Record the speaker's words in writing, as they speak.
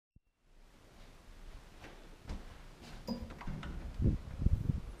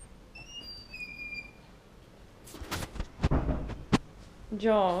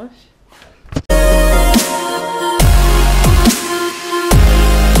Josh.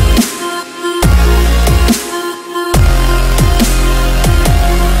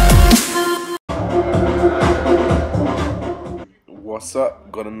 What's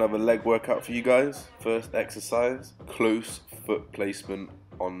up? Got another leg workout for you guys. First exercise, close foot placement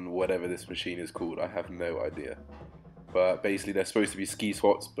on whatever this machine is called. I have no idea. But basically they're supposed to be ski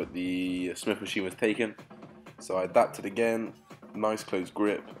squats, but the Smith machine was taken. So I adapted again, nice close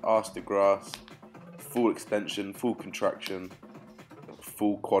grip, arse to grass, full extension, full contraction,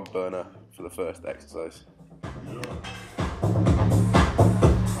 full quad burner for the first exercise.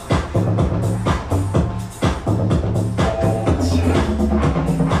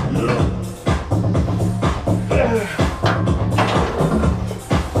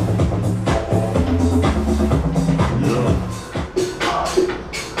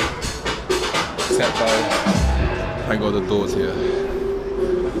 Thank God the door's here.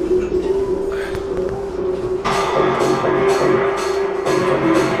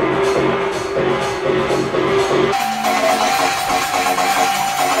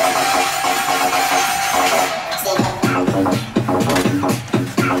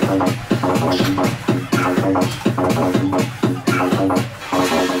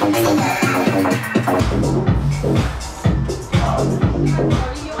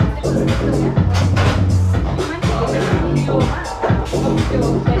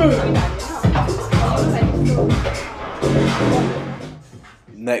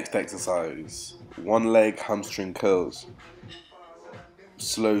 Next exercise, one leg hamstring curls.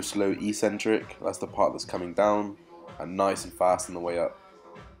 Slow eccentric, that's the part that's coming down, and nice and fast on the way up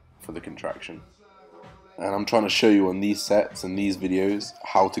for the contraction. And I'm trying to show you on these sets and these videos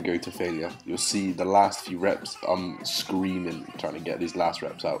how to go to failure. You'll see the last few reps, I'm screaming trying to get these last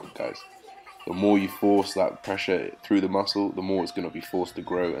reps out, guys. The more you force that pressure through the muscle, the more it's going to be forced to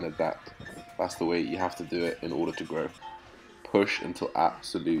grow and adapt. That's the way you have to do it in order to grow. Push until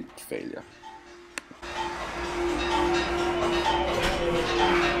absolute failure.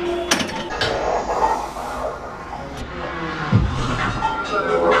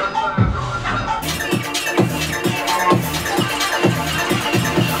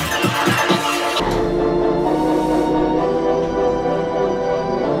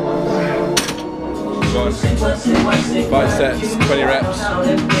 Five sets, 20 reps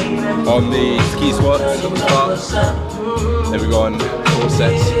on the ski squats at the start. Then we go on 4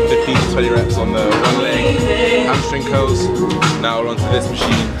 sets, 15 to 20 reps on the one leg hamstring curls. Now we're onto this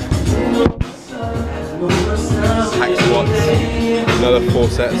machine. Hack squats, another 4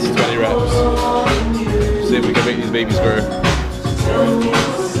 sets, 20 reps. See if we can make these babies grow.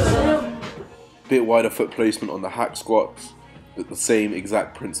 Bit wider foot placement on the hack squats. But the same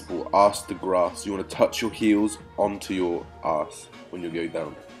exact principle, arse to grass. You want to touch your heels onto your arse when you go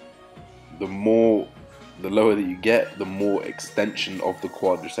down. The lower that you get, the more extension of the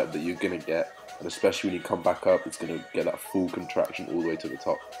quadricep that you're going to get. And especially when you come back up, it's going to get that full contraction all the way to the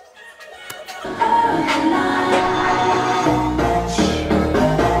top.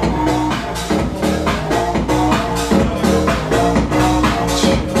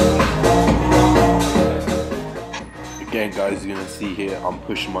 Again guys, you're going to see here, I'm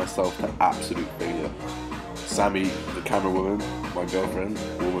pushing myself to absolute failure. Sammy, the camera woman, my girlfriend,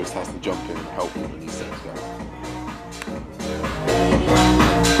 almost has to jump in and help me in these sets, guys.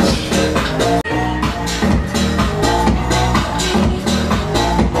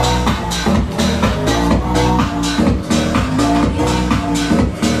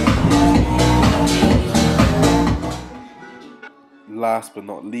 Last but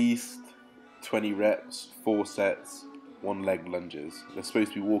not least, 20 reps, 4 sets, 1 leg lunges. They're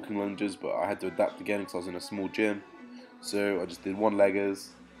supposed to be walking lunges, but I had to adapt again because I was in a small gym. So I just did 1-leggers.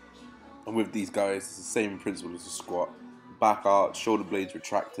 And with these guys, it's the same principle as a squat. Back arch, shoulder blades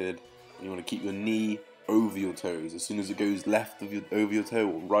retracted. And you want to keep your knee over your toes. As soon as it goes left of over your toe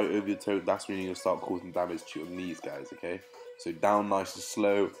or right over your toe, that's when you're going to start causing damage to your knees, guys, okay? So down nice and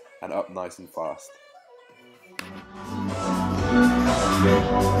slow and up nice and fast.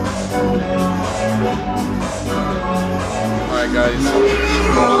 Alright guys,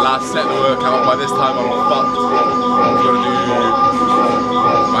 last set of the workout. By this time I'm fucked. I'm going to do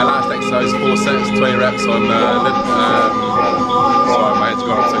my last exercise, 4 sets, 20 reps on sorry, my head's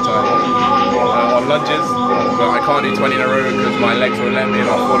gone, I'm so tired. On lunges, but I can't do 20 in a row because my legs won't let me and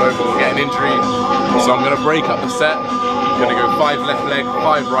I'll fall over and get an injury. So I'm going to break up the set. I'm going to go 5 left leg,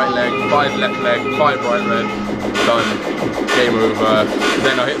 5 right leg, 5 left leg, 5 right leg. Done. Game over.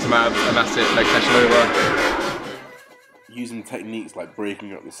 Then I'll hit some abs and that's it. Leg session over. using techniques like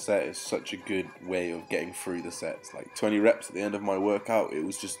breaking up the set is such a good way of getting through the sets. Like 20 reps at the end of my workout, it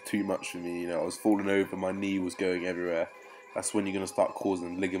was just too much for me. You know, I was falling over, my knee was going everywhere. That's when you're going to start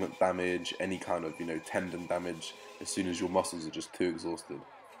causing ligament damage, any kind of, you know, tendon damage, as soon as your muscles are just too exhausted.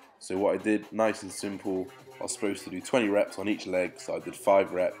 So what I did, nice and simple, I was supposed to do 20 reps on each leg, so I did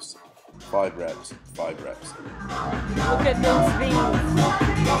 5 reps, 5 reps, 5 reps. Look at those things.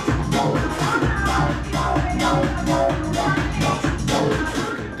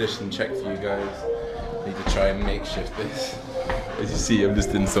 Condition check for you guys. Need to try and makeshift this. As you see, I'm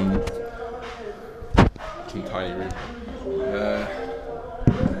just in some tiny room.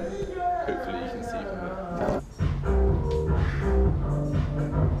 Hopefully you can see from there.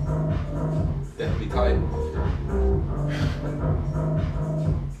 Definitely tight.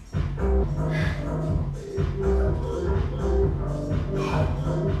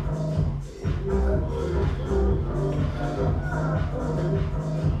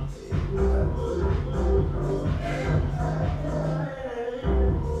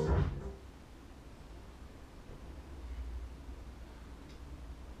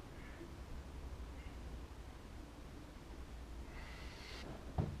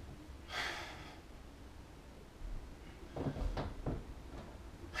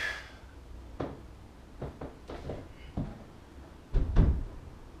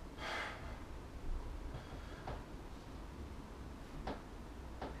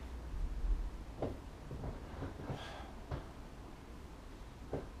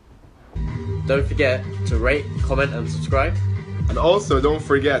 Don't forget to rate, comment and subscribe. And also don't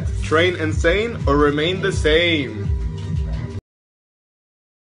forget, train insane or remain the same.